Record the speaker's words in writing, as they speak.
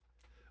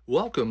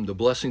Welcome to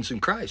Blessings in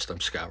Christ. I'm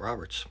Scott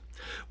Roberts.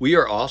 We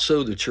are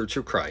also the Church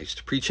of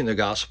Christ, preaching the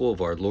gospel of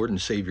our Lord and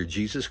Savior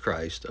Jesus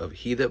Christ, of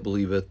he that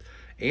believeth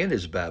and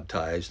is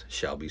baptized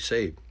shall be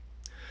saved.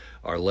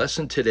 Our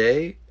lesson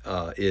today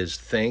is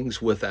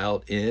Things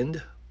Without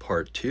End,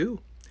 Part 2.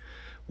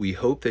 We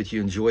hope that you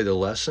enjoy the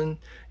lesson,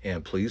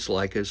 and please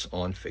like us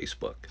on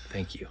Facebook.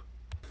 Thank you.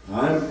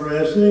 I'm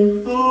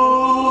pressing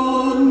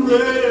on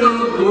the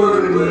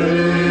upward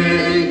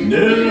way,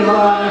 new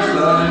heights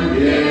I'm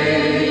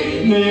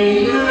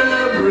gaining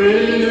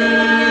every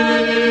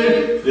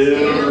day,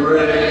 still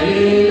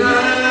praying as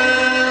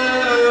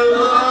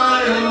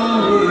I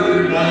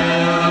onward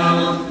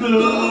bound.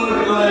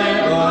 Lord,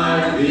 plant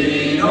my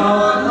feet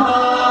on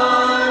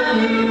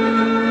higher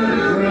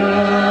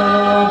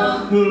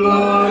ground.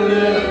 Lord,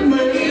 lift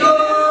me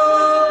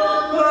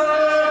up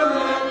and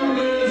let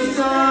me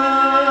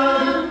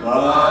stand. I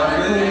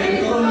think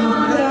from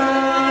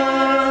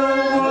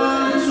heaven's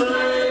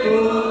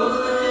table,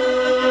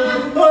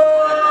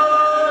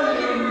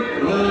 higher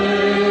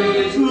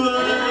place than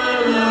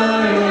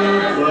I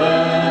have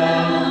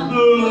found.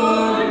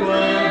 Lord,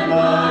 plant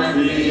my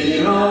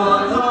feet on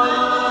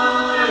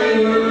higher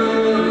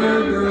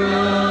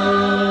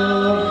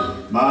ground.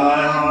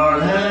 My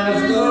heart has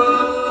no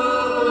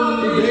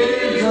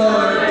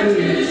desire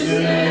to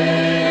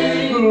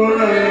sing,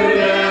 where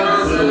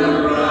doubts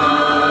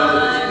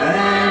arise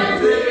and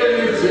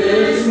fears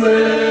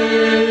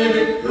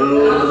dismay.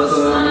 Though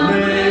some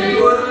may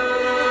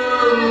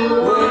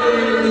dwell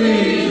where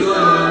these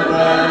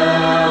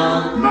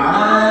abound,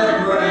 my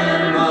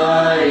prayer,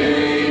 my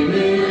aim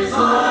is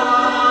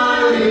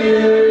higher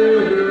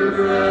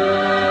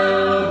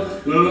ground.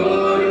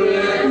 Lord,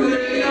 lift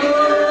me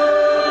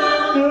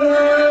up and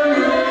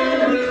let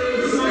me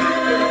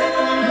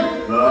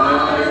stand.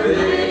 By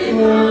faith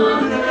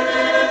compelled,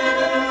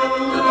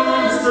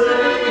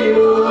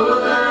 unstable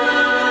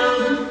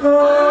land,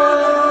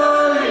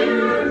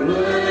 higher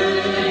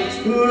place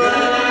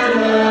than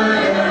I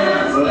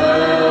have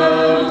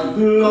found.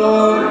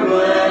 Lord,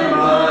 plant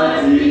my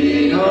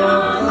feet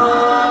on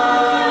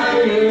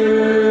higher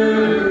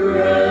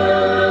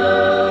ground.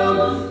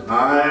 I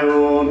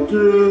want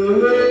to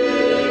live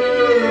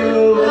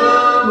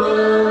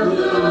above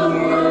the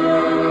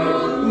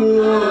world,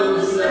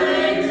 of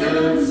saints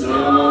and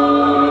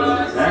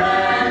stars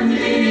and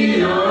the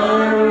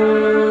earth.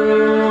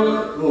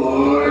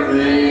 For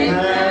faith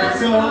has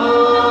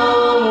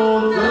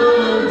called the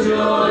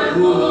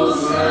joyful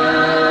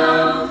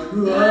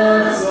sound, the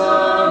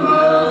song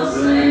of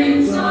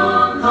saints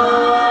on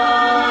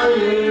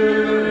higher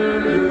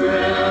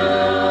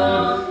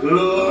ground.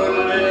 Lord,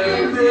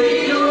 lift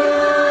me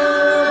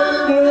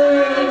up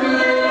and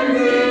let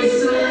me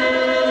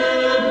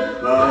stand.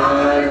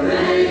 By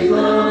faith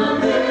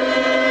compelled,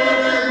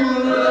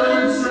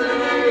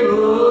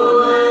 unstable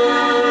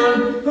land,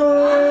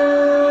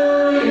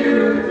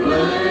 higher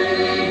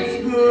place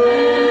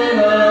than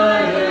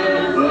I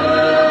have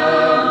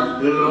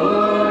found.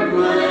 Lord,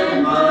 plant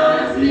my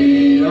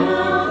feet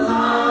on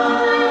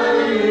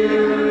higher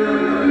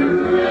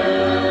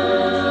ground.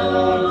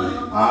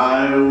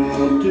 I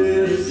want to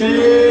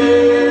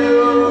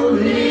sail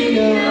the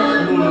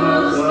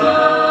utmost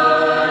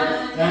high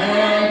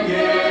and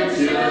catch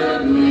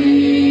a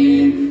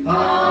gleam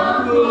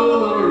of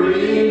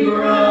glory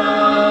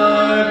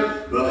bright,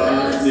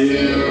 but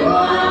still I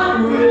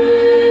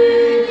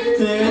pray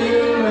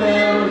till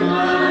heaven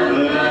I'm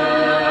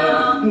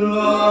found.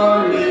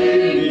 Lord,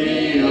 lead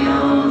me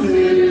on to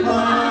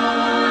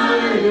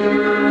higher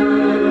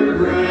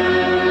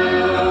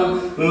ground.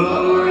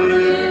 Lord,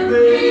 lift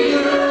me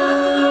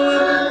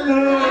up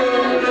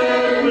and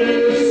let me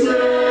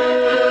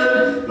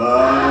stand.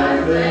 By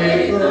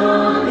faith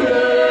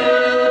compelled,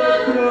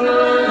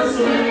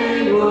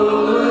 unstable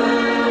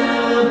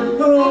land,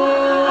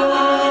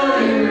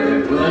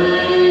 higher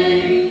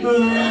place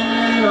than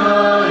I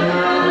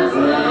have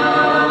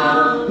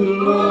found.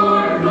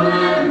 Lord,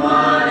 plant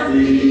my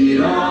feet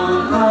on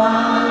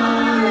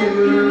higher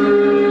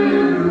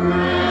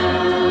ground.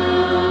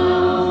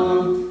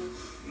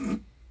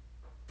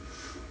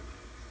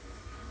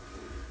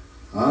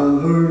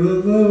 I've heard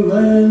of a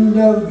land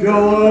of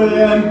joy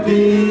and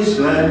peace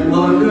and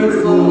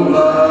wonderful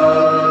life,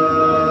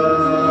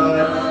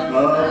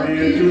 a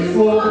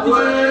beautiful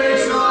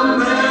place of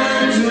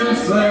mansions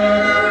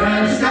fair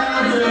and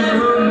skies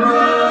ever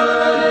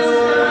bright,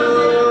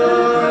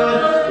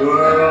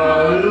 where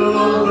all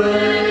will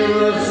obey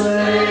the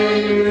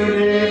Savior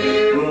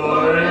dear,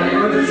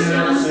 forever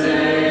shall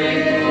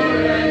sing,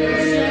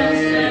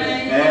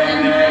 and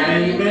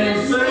having been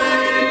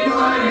saved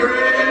by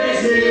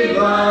grace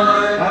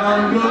divine,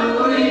 I'm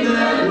going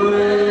that way.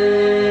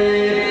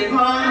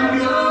 I'm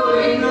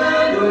going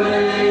that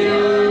way.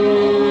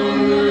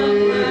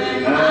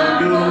 I'm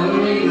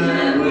going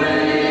that way.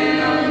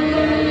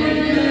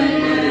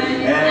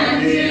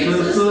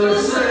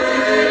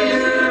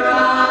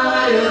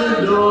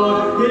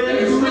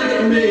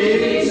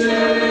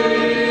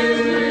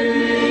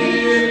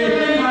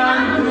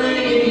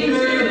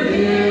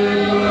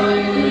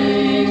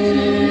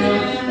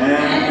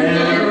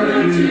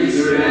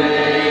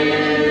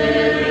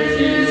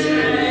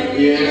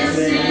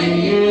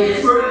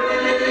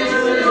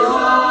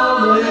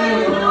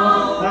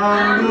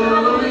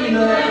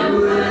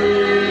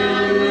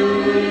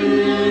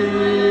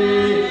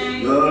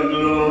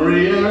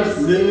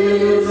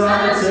 live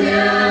I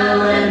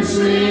tell and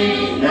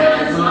sing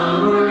as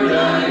onward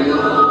I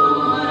go.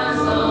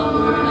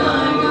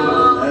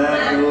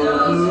 That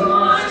those who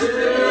are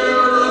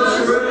still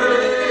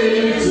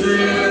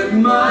astray,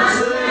 my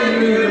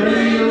Savior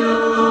may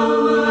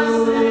know.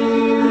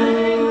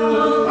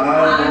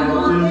 I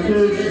want them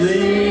to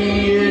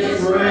sing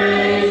His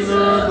praise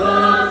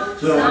above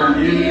some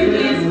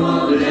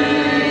beautiful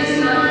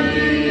day.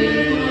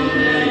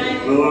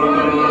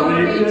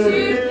 Glory to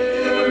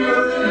Him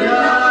who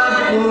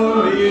died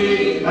for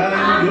me.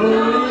 I'm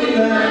going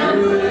that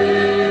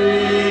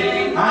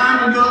way.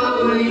 I'm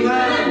going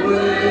that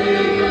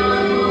way.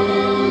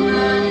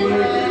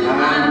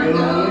 I'm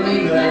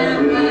going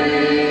that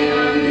way.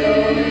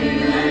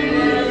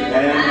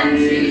 And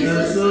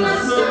Jesus the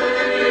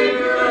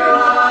Savior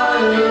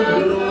I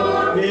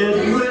adore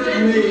is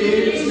with me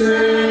each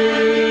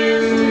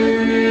day.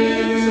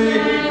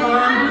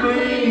 I'm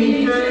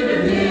clinging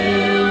to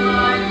Him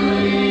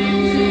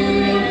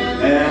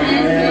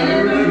and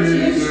never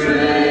to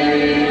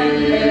stray.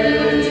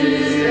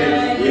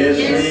 Yes,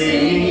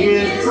 singing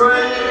His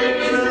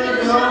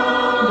praises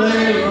all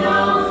day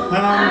long.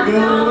 I'm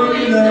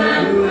going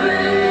that way.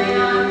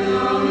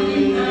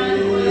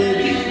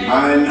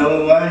 I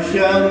know I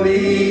shall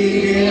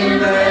meet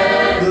Him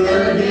at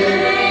the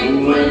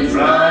gate when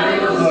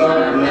trials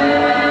are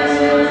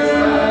past.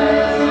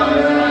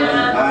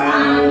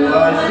 I know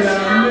I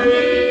shall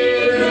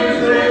meet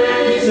Him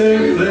face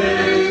to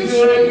face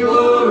in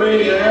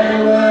glory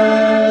at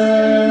last.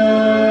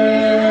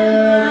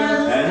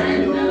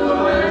 And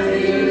though I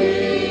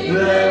believe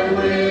that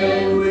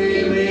when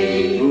we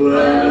meet,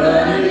 what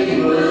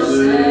nothing will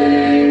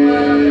say.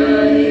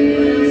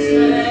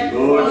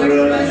 For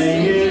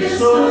trusting His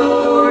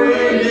soul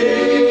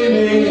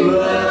redeeming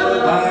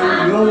love,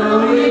 I'm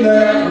going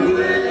that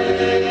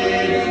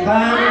way.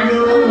 I'm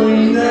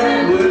going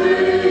that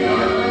way.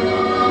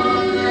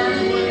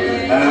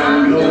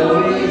 I'm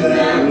going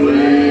that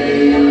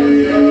way.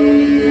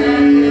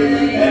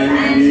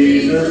 And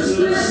Jesus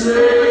the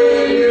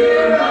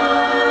Savior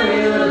I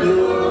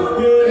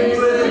adore is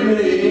with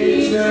me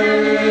each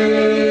day.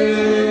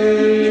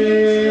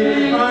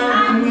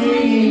 I'm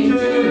clinging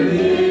to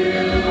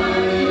Him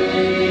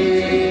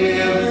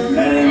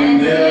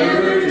and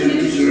never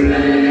to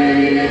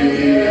stray.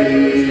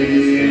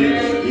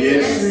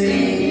 Yes,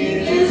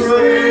 singing His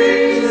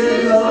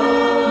praises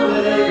all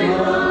day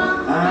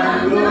long.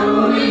 I'm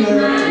going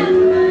that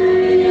way.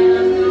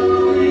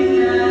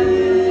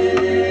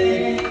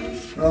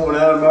 Oh,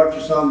 now march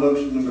your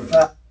songbooks number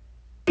 5.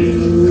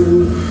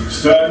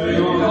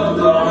 Standing on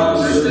the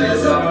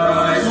promises of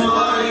Christ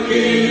my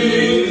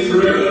King,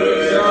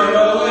 through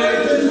eternal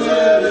ages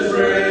where His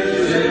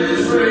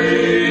praises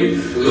ring.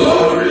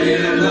 Glory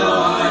in the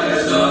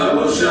highest I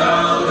will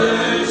shout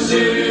and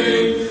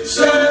sing,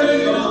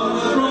 standing on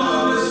the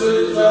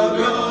promises of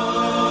God.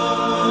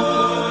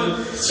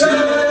 Standing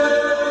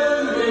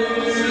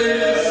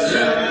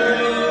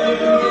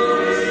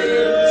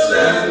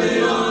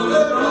on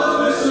the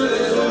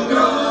promises of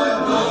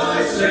God,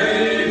 my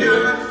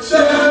Savior,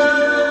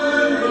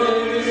 standing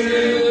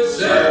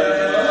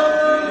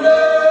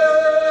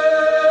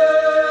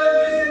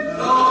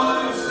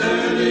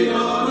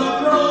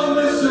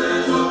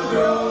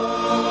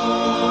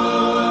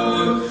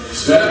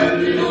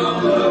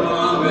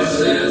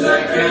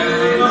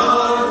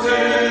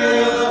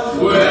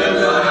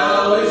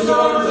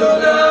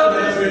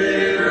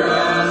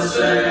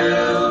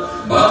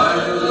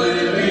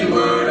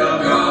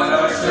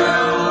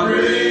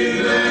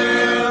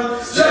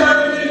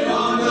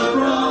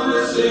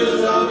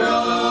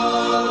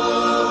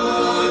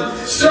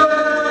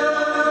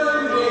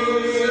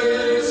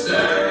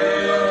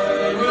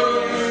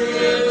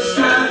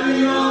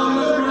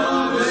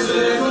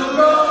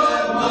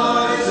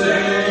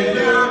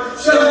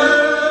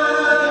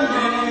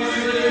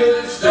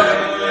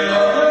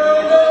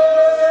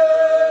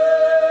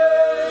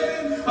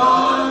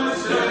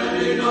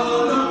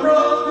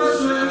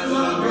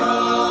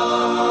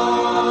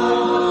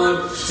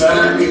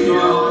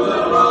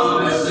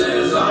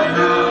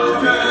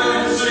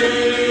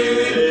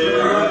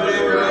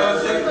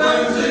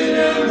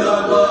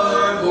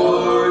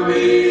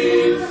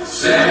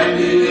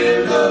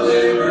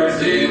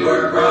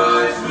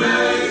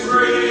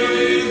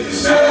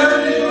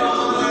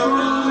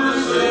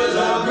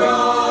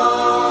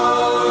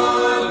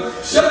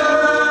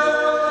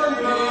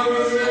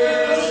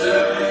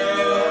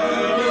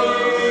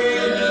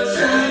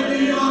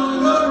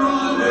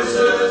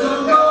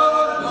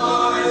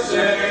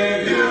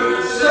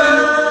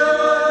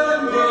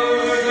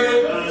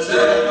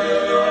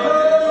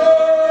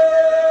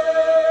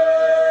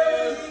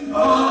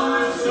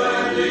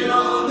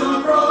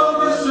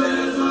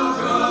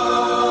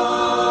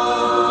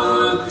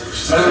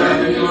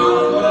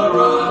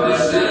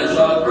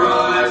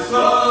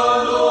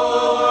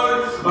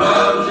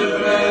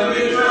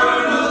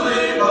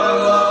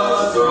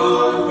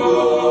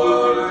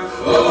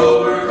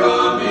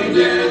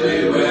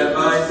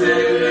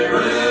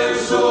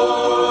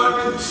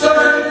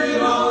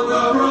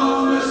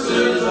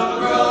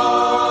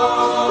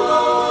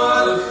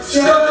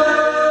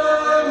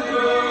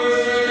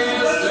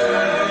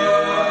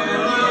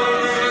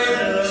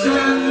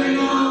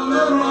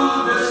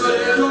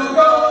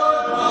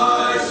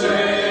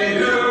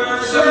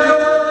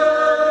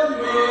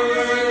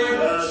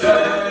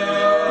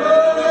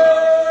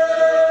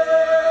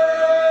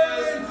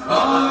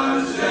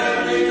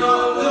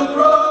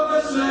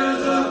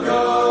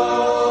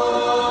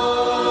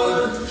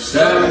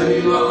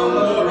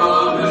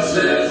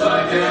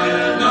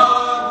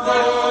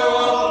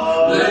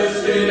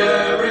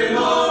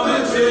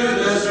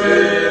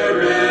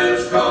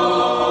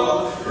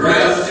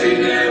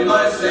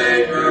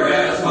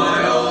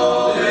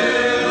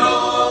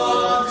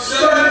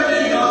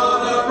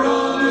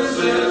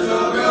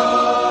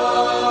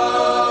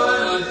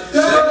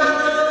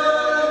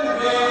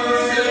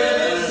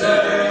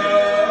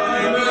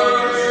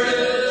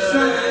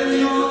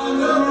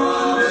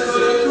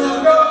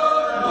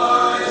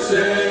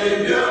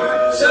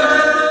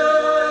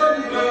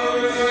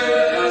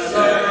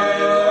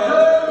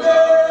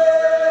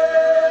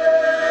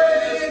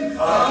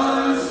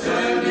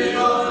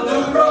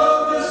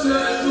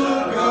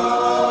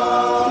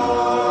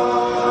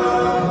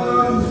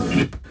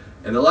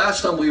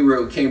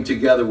came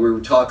together, we were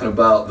talking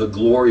about the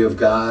glory of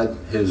God,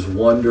 His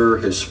wonder,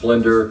 His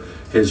splendor,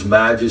 His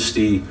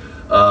majesty.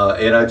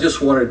 And I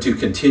just wanted to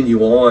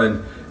continue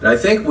on. And I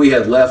think we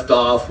had left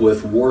off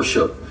with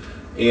worship.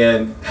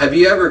 And have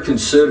you ever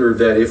considered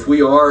that if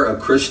we are a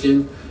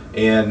Christian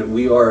and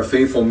we are a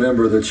faithful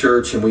member of the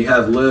church and we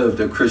have lived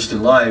a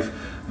Christian life,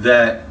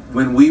 that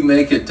when we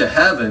make it to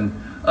heaven,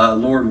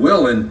 Lord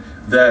willing,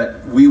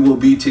 that we will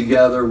be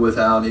together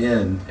without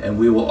end, and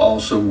we will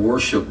also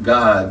worship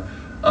God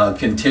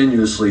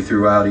continuously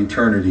throughout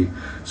eternity.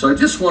 So I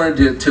just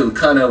wanted to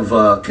kind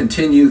of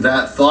continue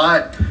that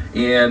thought,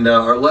 and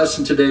our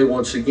lesson today,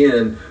 once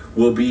again,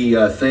 will be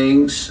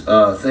things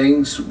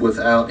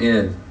without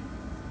end.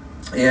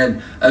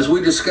 And as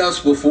we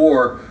discussed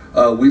before,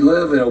 we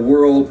live in a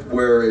world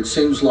where it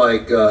seems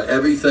like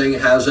everything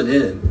has an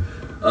end.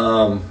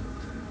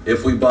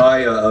 If we buy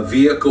a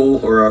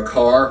vehicle or a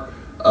car,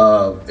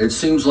 it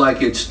seems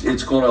like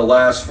it's going to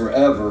last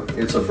forever.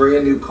 It's a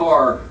brand new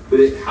car, but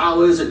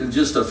how is it in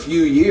just a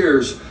few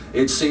years,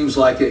 it seems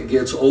like it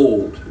gets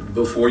old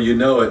before you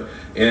know it,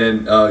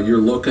 and you're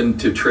looking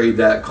to trade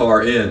that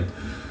car in.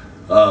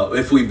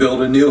 If we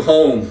build a new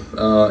home,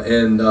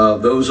 and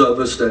those of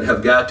us that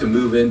have got to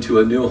move into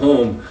a new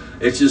home,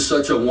 it's just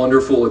such a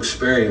wonderful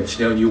experience.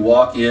 You know, you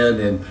walk in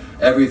and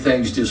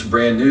everything's just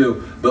brand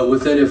new, but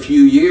within a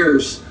few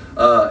years,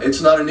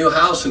 it's not a new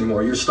house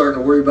anymore. You're starting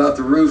to worry about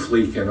the roof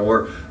leaking,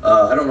 or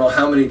I don't know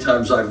how many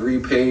times I've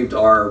repaved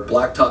our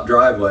blacktop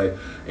driveway,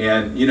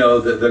 and you know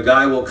the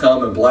guy will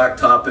come and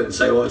blacktop it and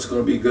say, well, it's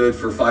going to be good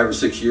for 5 or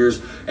 6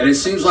 years, and it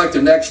seems like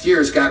the next year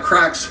it's got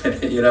cracks in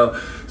it, you know.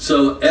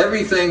 So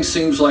everything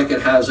seems like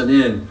it has an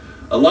end.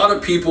 A lot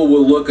of people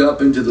will look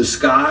up into the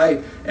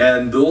sky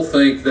and they'll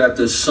think that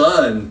the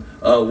sun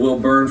will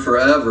burn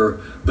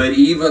forever. But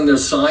even the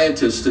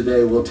scientists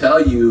today will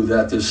tell you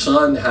that the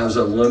sun has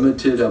a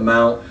limited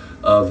amount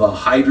of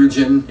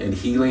hydrogen and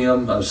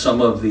helium,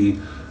 some of the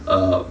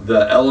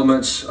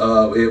elements.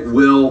 It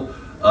will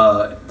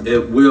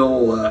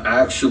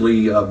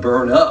actually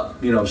burn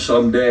up, you know,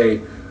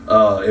 someday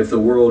if the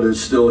world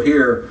is still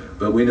here.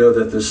 But we know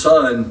that the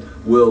sun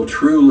will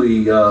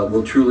truly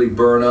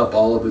burn up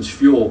all of its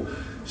fuel.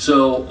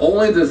 So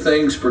only the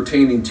things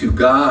pertaining to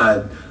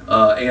God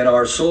and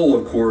our soul,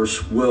 of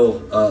course, will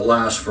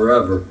last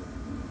forever.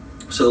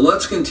 So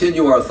let's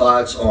continue our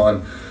thoughts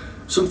on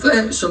some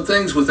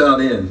things without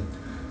end.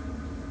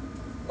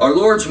 Our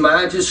Lord's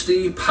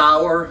majesty,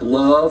 power,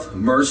 love,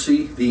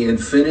 mercy, the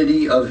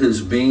infinity of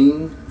His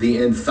being, the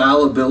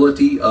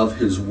infallibility of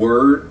His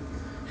word,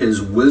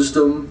 His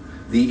wisdom,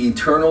 the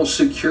eternal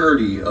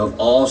security of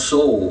all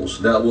souls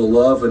that will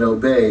love and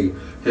obey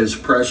His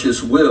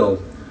precious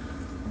will,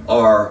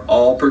 are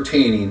all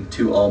pertaining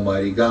to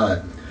Almighty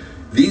God.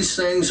 These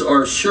things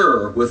are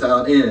sure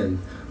without end.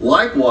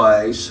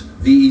 Likewise,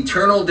 the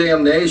eternal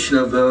damnation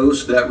of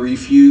those that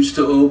refuse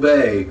to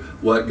obey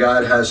what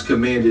God has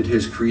commanded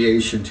His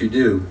creation to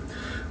do.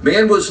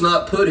 Man was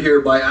not put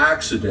here by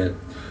accident.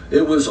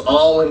 It was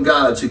all in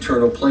God's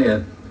eternal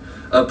plan.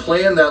 A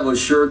plan that was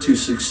sure to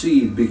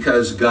succeed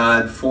because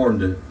God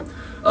formed it.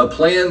 A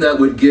plan that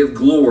would give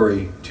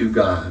glory to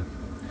God.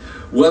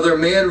 Whether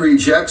man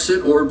rejects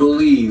it or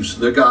believes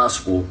the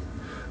gospel,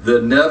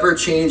 the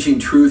never-changing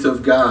truth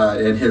of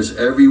God and His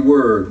every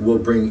word will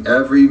bring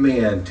every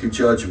man to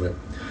judgment,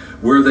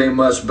 where they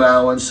must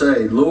bow and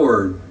say,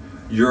 Lord,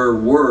 your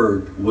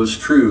word was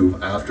true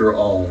after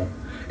all,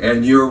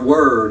 and your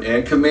word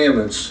and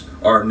commandments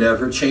are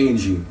never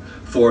changing,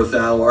 for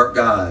thou art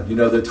God. You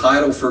know, the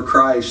title for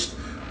Christ,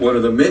 one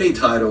of the many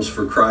titles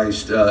for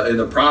Christ in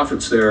the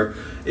prophets there,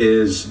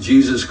 is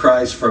Jesus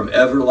Christ from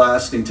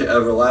everlasting to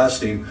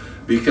everlasting,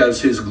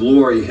 because His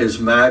glory, His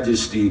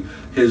majesty,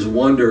 His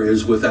wonder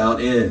is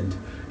without end.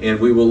 And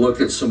we will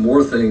look at some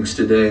more things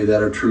today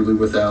that are truly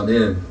without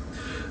end.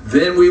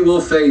 Then we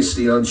will face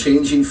the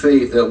unchanging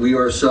faith that we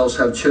ourselves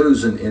have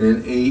chosen in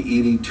an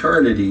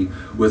eternity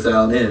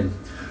without end.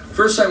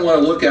 First thing I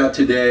want to look at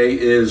today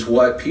is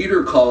what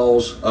Peter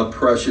calls a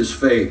precious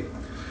faith.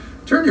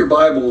 Turn your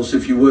Bibles,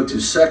 if you would, to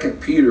 2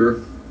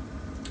 Peter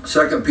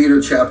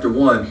chapter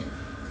 1.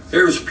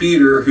 Here's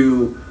Peter,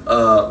 who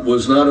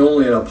was not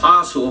only an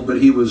apostle,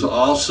 but he was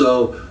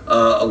also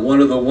one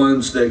of the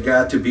ones that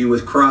got to be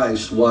with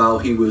Christ while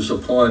he was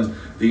upon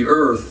the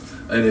earth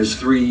in his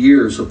 3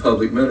 years of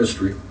public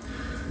ministry.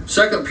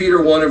 2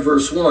 Peter 1 and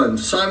verse 1,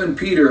 Simon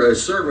Peter, a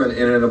servant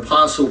and an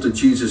apostle to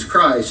Jesus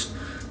Christ,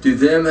 to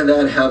them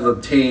that have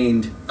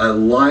obtained a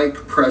like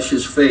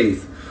precious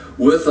faith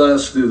with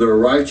us through the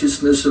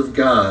righteousness of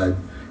God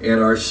and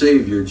our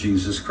Savior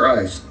Jesus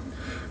Christ.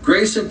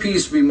 Grace and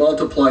peace be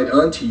multiplied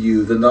unto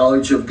you, the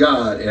knowledge of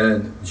God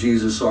and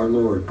Jesus our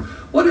Lord.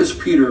 What does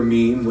Peter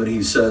mean when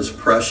he says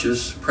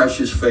precious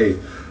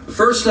faith? The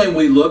first thing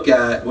we look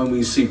at when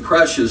we see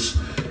precious,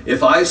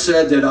 if I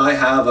said that I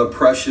have a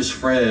precious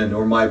friend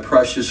or my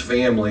precious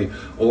family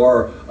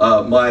or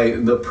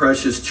the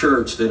precious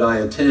church that I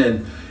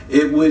attend,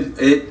 it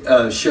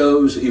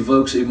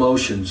evokes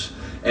emotions,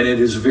 and it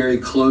is very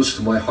close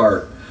to my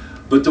heart.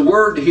 But the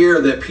word here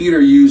that Peter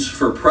used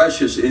for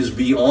precious is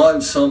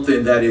beyond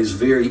something that is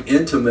very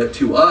intimate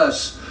to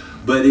us,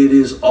 but it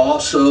is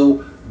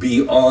also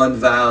beyond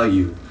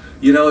value.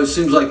 You know, it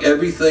seems like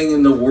everything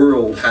in the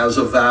world has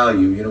a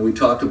value. You know, we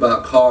talk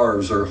about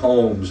cars or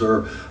homes,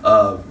 or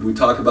we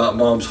talk about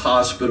mom's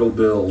hospital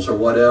bills or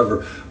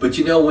whatever. But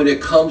you know, when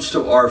it comes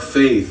to our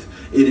faith,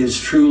 it is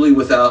truly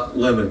without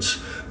limits,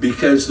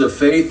 because the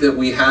faith that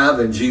we have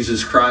in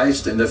Jesus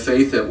Christ and the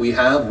faith that we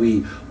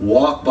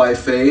walk by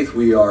faith,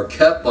 we are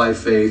kept by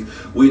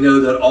faith. We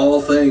know that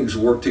all things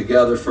work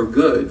together for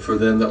good for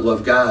them that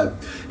love God.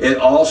 It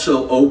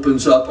also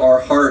opens up our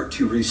heart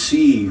to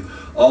receive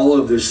all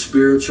of the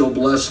spiritual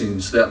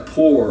blessings that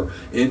pour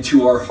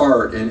into our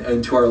heart and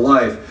into our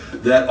life,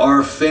 that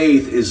our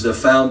faith is the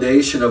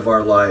foundation of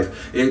our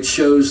life. It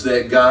shows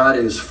that God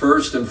is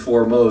first and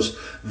foremost,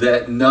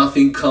 that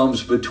nothing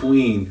comes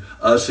between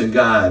us and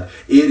God.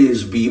 It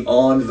is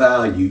beyond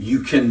value.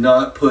 You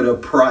cannot put a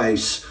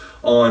price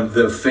on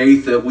the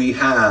faith that we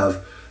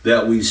have,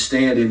 that we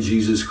stand in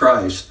Jesus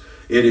Christ.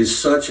 It is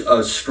such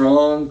a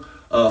strong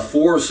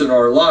force in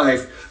our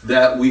life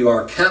that we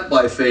are kept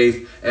by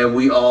faith, and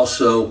we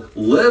also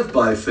live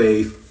by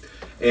faith,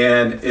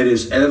 and it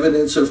is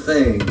evidence of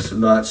things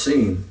not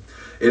seen.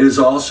 It is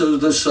also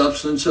the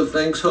substance of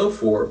things hoped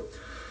for.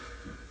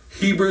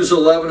 Hebrews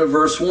 11 and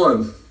verse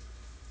 1.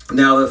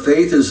 Now the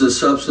faith is the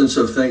substance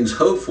of things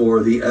hoped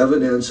for, the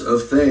evidence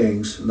of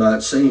things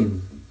not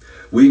seen.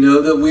 We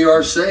know that we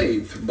are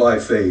saved by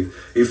faith.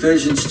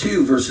 Ephesians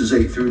 2 verses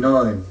 8 through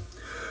 9.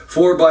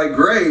 For by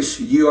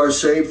grace you are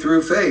saved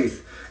through faith,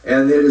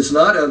 and it is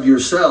not of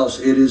yourselves,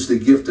 it is the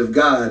gift of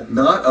God,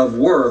 not of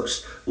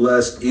works,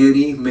 lest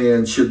any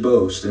man should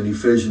boast. In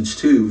Ephesians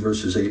 2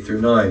 verses 8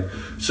 through 9.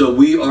 So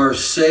we are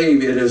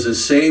saved. It is a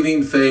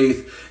saving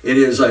faith. It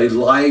is a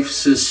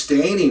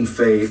life-sustaining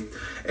faith.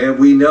 And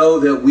we know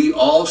that we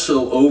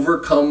also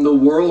overcome the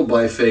world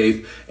by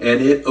faith,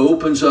 and it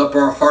opens up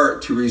our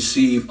heart to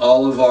receive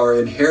all of our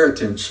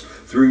inheritance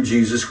through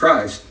Jesus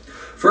Christ.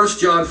 1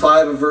 John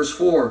 5 and verse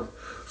 4.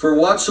 For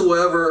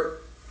whatsoever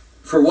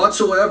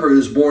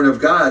is born of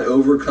God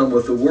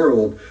overcometh the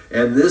world,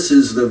 and this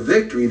is the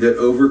victory that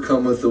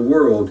overcometh the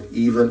world,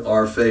 even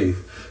our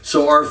faith.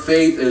 So our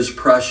faith is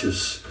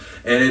precious,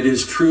 and it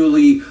is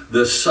truly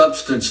the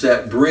substance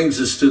that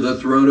brings us to the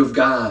throne of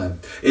God.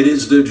 It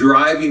is the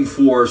driving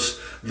force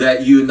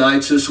that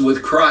unites us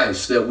with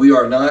Christ, that we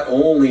are not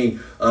only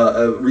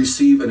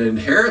receive an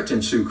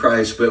inheritance through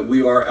Christ, but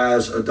we are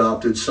as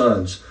adopted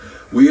sons.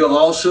 We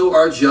also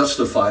are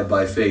justified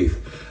by faith.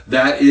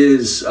 That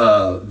is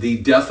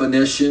the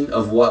definition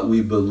of what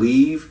we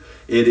believe.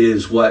 It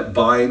is what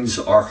binds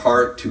our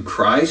heart to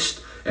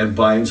Christ and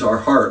binds our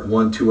heart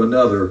one to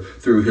another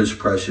through his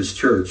precious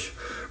church.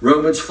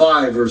 Romans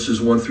 5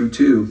 verses 1 through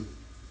 2.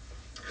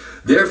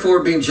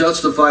 Therefore, being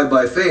justified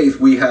by faith,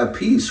 we have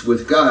peace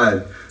with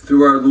God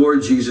through our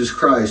Lord Jesus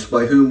Christ,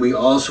 by whom we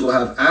also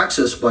have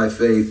access by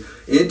faith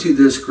into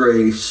this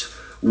grace,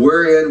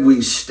 wherein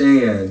we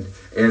stand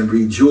and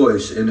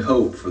rejoice in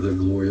hope for the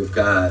glory of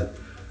God.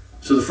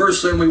 So the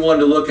first thing we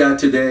wanted to look at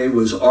today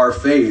was our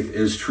faith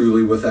is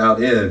truly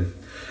without end.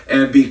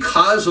 And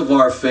because of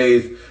our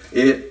faith,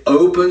 it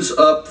opens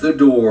up the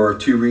door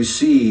to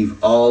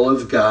receive all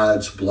of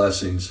God's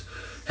blessings.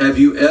 Have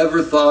you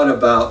ever thought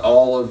about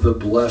all of the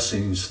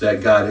blessings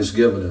that God has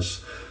given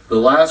us? The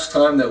last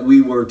time that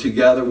we were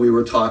together, we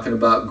were talking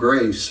about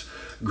grace.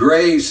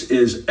 Grace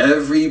is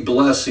every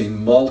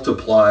blessing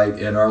multiplied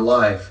in our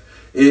life.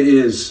 It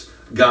is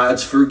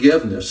God's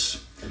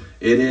forgiveness.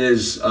 It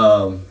is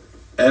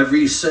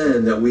every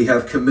sin that we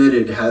have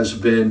committed has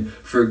been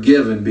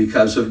forgiven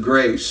because of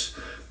grace,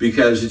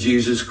 because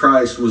Jesus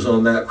Christ was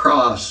on that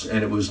cross,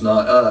 and it was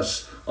not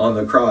us on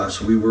the cross.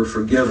 We were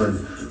forgiven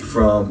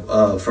from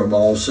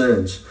all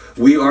sins.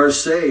 We are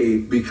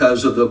saved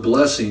because of the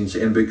blessings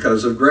and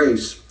because of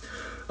grace.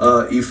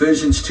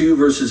 Ephesians 2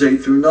 verses 8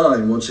 through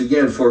 9. Once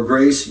again, for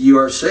grace ye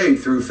are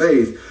saved through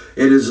faith.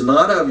 It is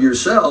not of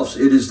yourselves,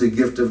 it is the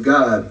gift of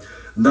God,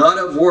 not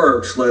of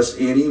works, lest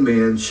any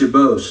man should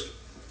boast.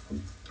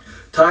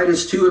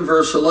 Titus 2 and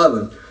verse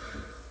 11.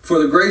 For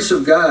the grace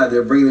of God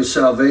that bringeth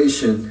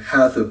salvation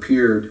hath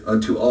appeared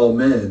unto all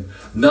men.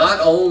 Not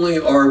only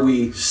are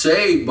we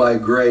saved by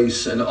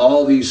grace and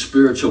all these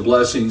spiritual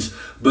blessings,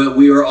 but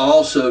we are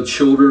also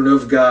children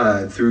of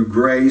God through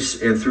grace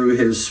and through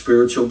his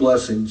spiritual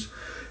blessings.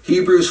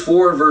 Hebrews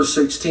 4 and verse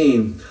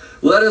 16.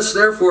 Let us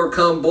therefore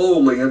come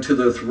boldly unto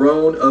the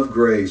throne of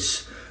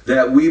grace,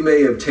 that we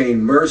may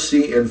obtain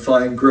mercy and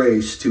find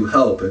grace to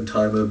help in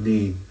time of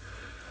need.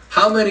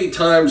 How many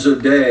times a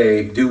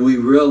day do we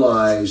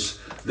realize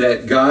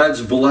that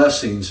God's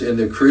blessings in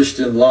the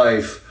Christian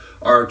life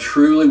are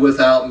truly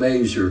without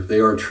measure? They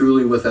are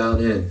truly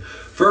without end.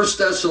 1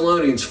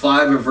 Thessalonians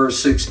 5 and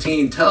verse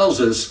 16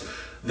 tells us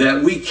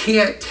that we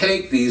can't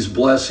take these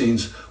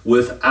blessings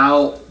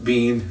without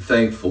being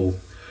thankful.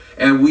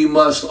 And we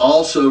must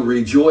also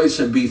rejoice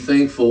and be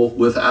thankful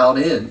without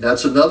end.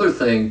 That's another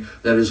thing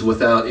that is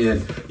without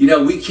end. You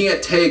know, we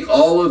can't take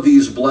all of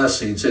these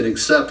blessings and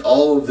accept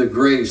all of the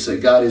grace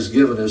that God has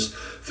given us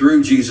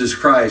through Jesus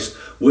Christ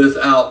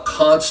without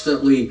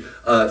constantly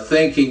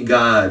thanking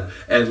God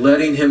and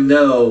letting him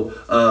know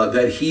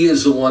that he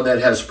is the one that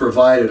has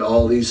provided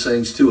all these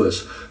things to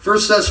us. 1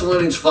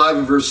 Thessalonians 5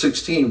 and verse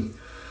 16.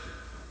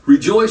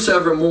 Rejoice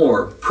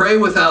evermore, pray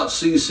without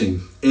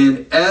ceasing,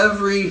 in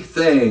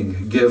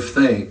everything give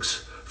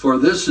thanks, for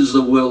this is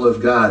the will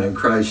of God in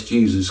Christ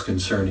Jesus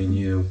concerning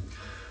you.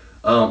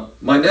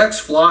 My next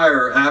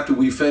flyer, after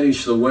we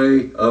finish the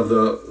way of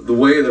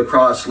the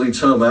cross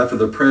leads home, after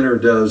the printer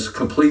does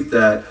complete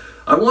that,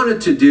 I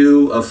wanted to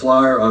do a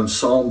flyer on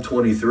Psalm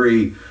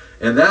 23,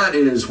 and that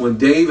is when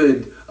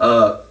David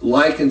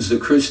likens the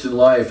Christian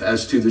life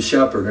as to the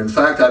shepherd. In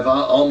fact, I've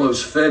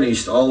almost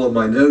finished all of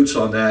my notes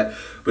on that.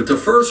 But the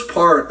first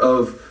part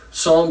of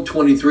Psalm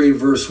 23,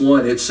 verse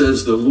 1, it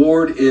says, the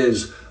Lord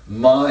is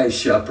my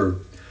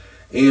shepherd.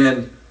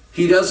 And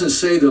he doesn't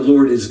say the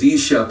Lord is the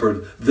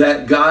shepherd,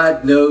 that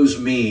God knows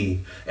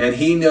me, and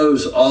he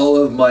knows all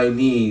of my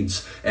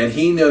needs, and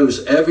he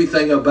knows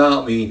everything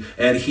about me,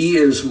 and he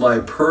is my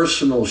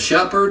personal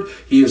shepherd.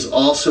 He is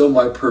also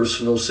my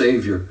personal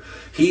Savior.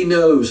 He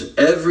knows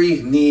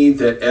every need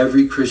that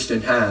every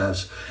Christian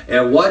has.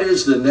 And what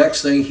is the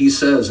next thing he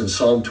says in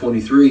Psalm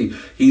 23?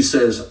 He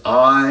says,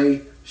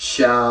 I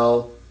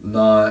shall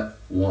not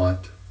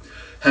want.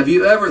 Have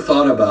you ever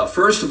thought about,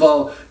 first of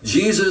all,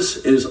 Jesus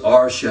is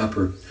our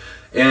shepherd.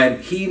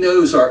 And he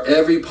knows our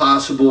every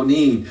possible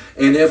need.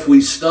 And if we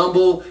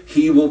stumble,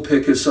 he will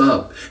pick us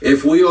up.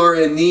 If we are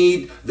in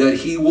need, that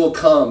he will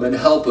come and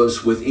help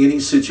us with any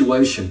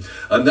situation.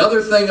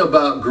 Another thing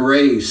about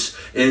grace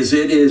is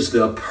it is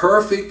the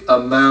perfect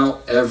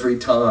amount every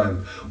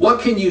time.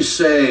 What can you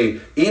say?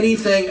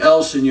 Anything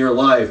else in your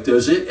life,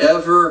 is it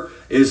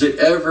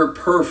ever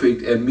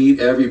perfect and meet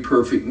every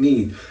perfect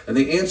need? And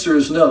the answer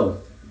is no.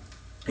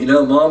 You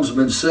know, Mom's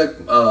been sick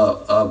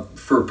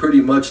for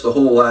pretty much the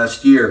whole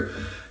last year.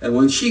 And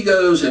when she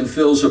goes and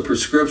fills a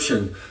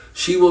prescription,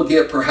 she will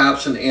get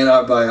perhaps an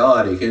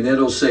antibiotic, and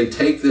it'll say,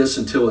 take this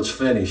until it's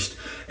finished.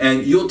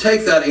 And you'll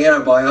take that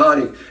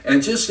antibiotic,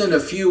 and just in a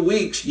few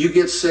weeks, you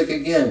get sick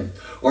again.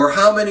 Or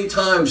how many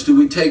times do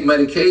we take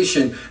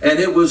medication, and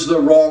it was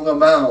the wrong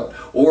amount,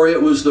 or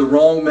it was the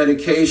wrong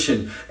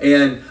medication,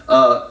 and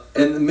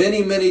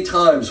many, many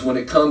times when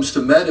it comes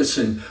to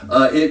medicine,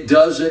 it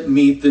doesn't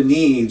meet the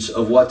needs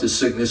of what the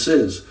sickness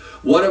is.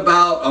 What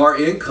about our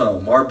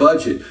income, our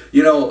budget?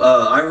 You know,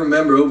 I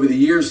remember over the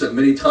years that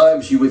many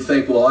times you would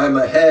think, well, I'm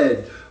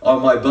ahead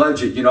on my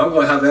budget. You know, I'm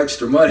going to have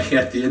extra money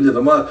at the end of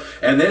the month.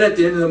 And then at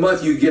the end of the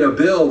month, you get a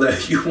bill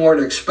that you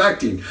weren't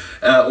expecting.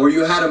 Or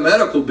you had a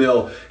medical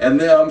bill. And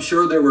then I'm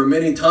sure there were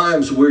many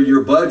times where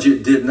your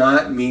budget did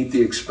not meet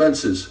the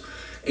expenses.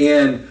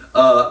 And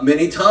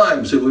many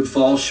times it would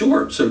fall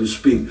short, so to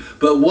speak.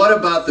 But what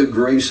about the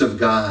grace of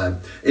God?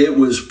 It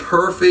was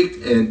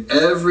perfect in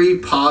every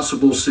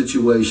possible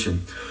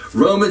situation.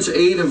 Romans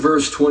 8 and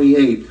verse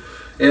 28.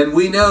 And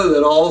we know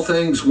that all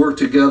things work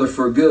together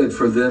for good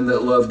for them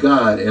that love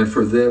God and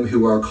for them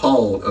who are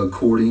called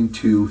according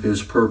to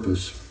his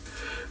purpose.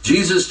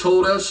 Jesus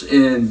told us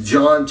in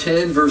John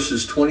 10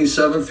 verses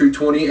 27 through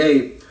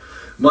 28,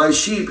 my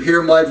sheep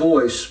hear my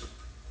voice,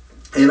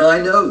 and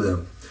I know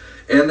them.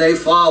 And they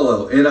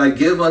follow, and I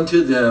give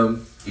unto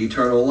them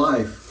eternal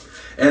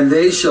life. And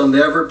they shall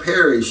never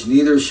perish,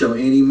 neither shall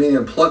any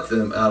man pluck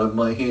them out of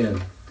my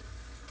hand.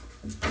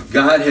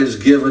 God has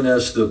given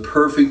us the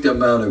perfect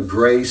amount of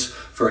grace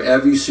for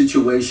every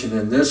situation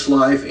in this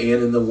life and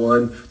in the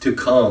one to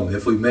come,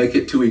 if we make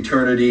it to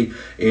eternity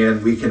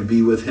and we can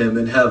be with him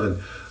in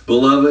heaven.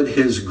 Beloved,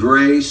 his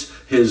grace,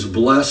 his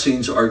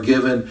blessings are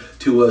given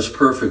to us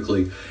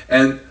perfectly.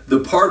 And the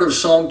part of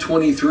Psalm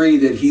 23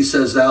 that he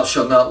says, thou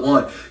shalt not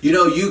want. You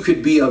know, you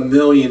could be a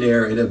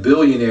millionaire and a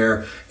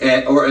billionaire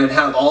and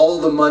have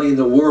all the money in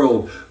the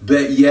world,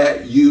 but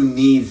yet you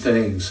need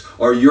things,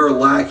 or you're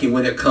lacking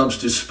when it comes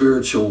to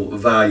spiritual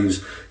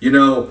values. You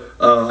know,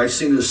 I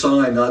seen a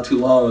sign not too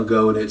long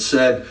ago, and it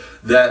said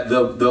that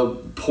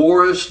the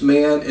poorest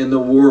man in the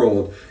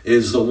world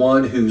is the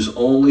one whose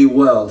only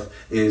wealth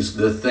is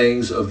the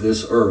things of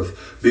this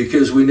earth.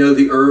 Because we know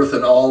the earth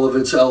and all of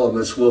its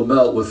elements will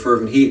melt with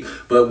fervent heat,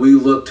 but we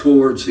look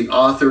towards the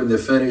author and the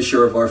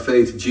finisher of our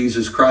faith,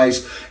 Jesus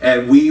Christ,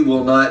 and we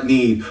will not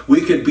need.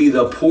 We could be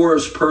the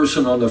poorest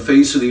person on the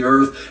face of the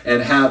earth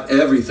and have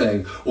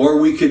everything, or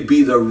we could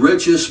be the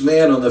richest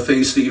man on the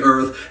face of the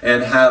earth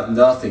and have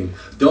nothing.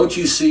 Don't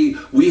you see?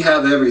 We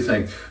have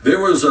everything.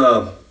 There's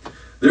a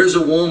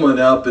woman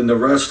up in the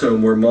rest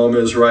home where Mom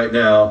is right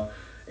now,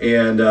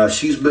 and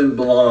she's been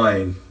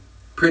blind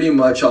pretty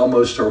much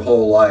almost her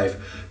whole life.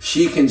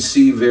 She can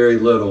see very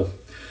little.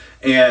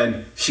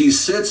 And she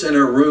sits in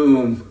a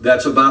room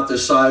that's about the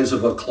size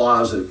of a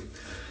closet.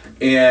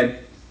 And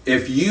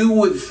if you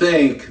would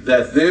think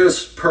that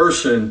this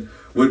person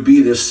would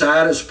be the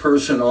saddest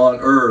person on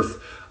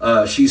earth,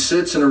 She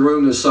sits in a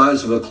room the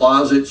size of a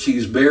closet.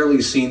 She's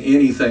barely seen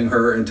anything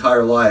her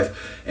entire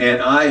life.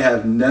 And I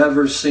have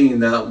never seen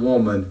that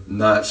woman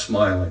not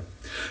smiling.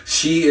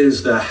 She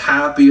is the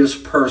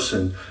happiest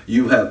person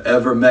you have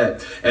ever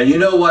met. And you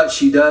know what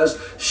she does?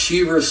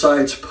 She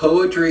recites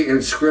poetry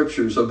and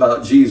scriptures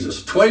about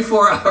Jesus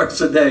 24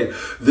 hours a day.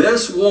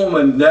 This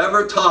woman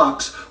never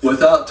talks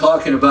without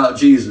talking about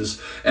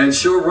Jesus. And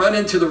she'll run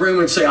into the room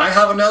and say, I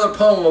have another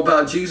poem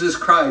about Jesus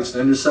Christ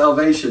and his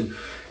salvation.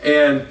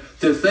 And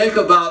to think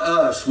about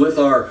us with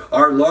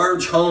our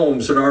large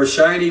homes and our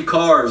shiny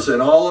cars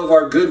and all of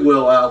our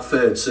Goodwill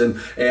outfits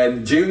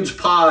and June's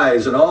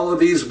pies and all of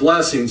these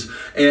blessings,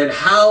 and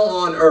how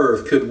on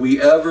earth could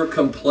we ever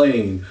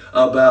complain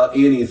about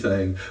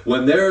anything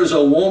when there's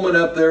a woman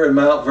up there in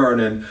Mount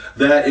Vernon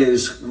that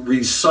is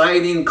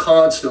reciting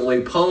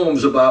constantly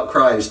poems about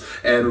Christ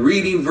and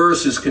reading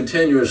verses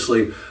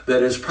continuously,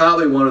 that is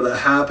probably one of the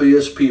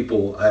happiest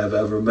people I have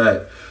ever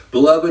met.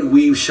 Beloved,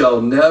 we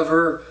shall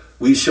never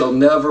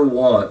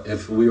want,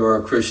 if we are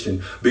a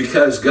Christian,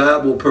 because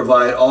God will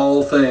provide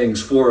all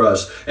things for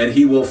us, and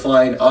he will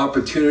find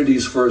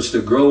opportunities for us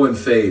to grow in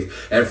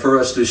faith and for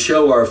us to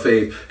show our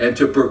faith and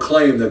to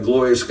proclaim the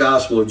glorious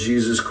gospel of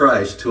Jesus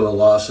Christ to a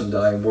lost and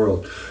dying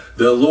world.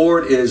 The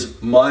Lord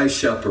is my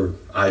shepherd,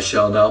 I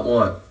shall not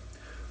want.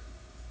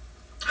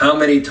 How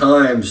many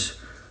times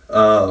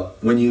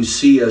when you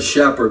see a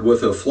shepherd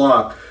with a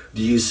flock,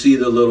 do you see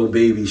the little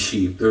baby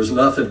sheep? There's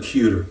nothing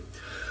cuter.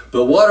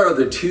 But what are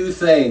the two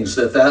things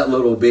that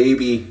little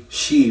baby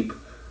sheep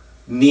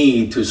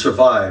need to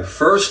survive?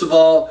 First of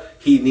all,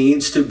 he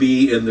needs to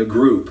be in the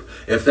group.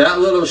 If that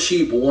little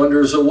sheep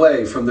wanders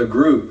away from the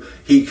group,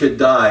 he could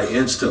die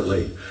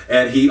instantly.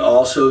 And he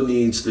also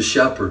needs the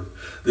shepherd.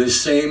 The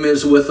same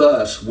is with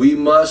us. We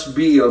must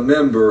be a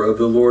member of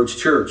the Lord's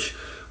church.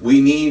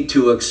 We need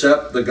to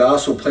accept the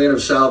gospel plan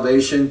of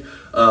salvation,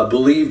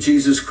 believe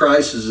Jesus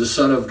Christ is the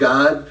Son of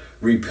God,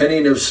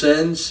 repenting of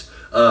sins,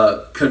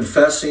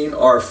 confessing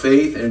our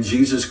faith in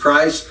Jesus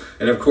Christ,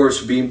 and of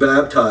course being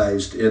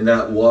baptized in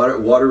that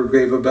water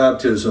grave of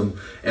baptism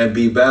and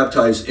be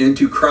baptized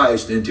into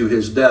Christ, into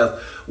his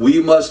death.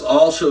 We must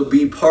also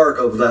be part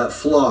of that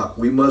flock.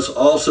 We must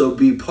also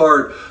be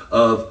part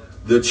of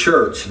the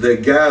church, the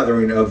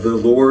gathering of the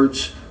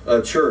Lord's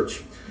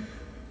church.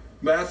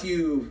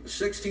 Matthew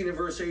 16 and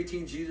verse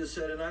 18, Jesus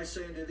said, And I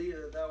say unto thee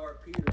that thou art Peter.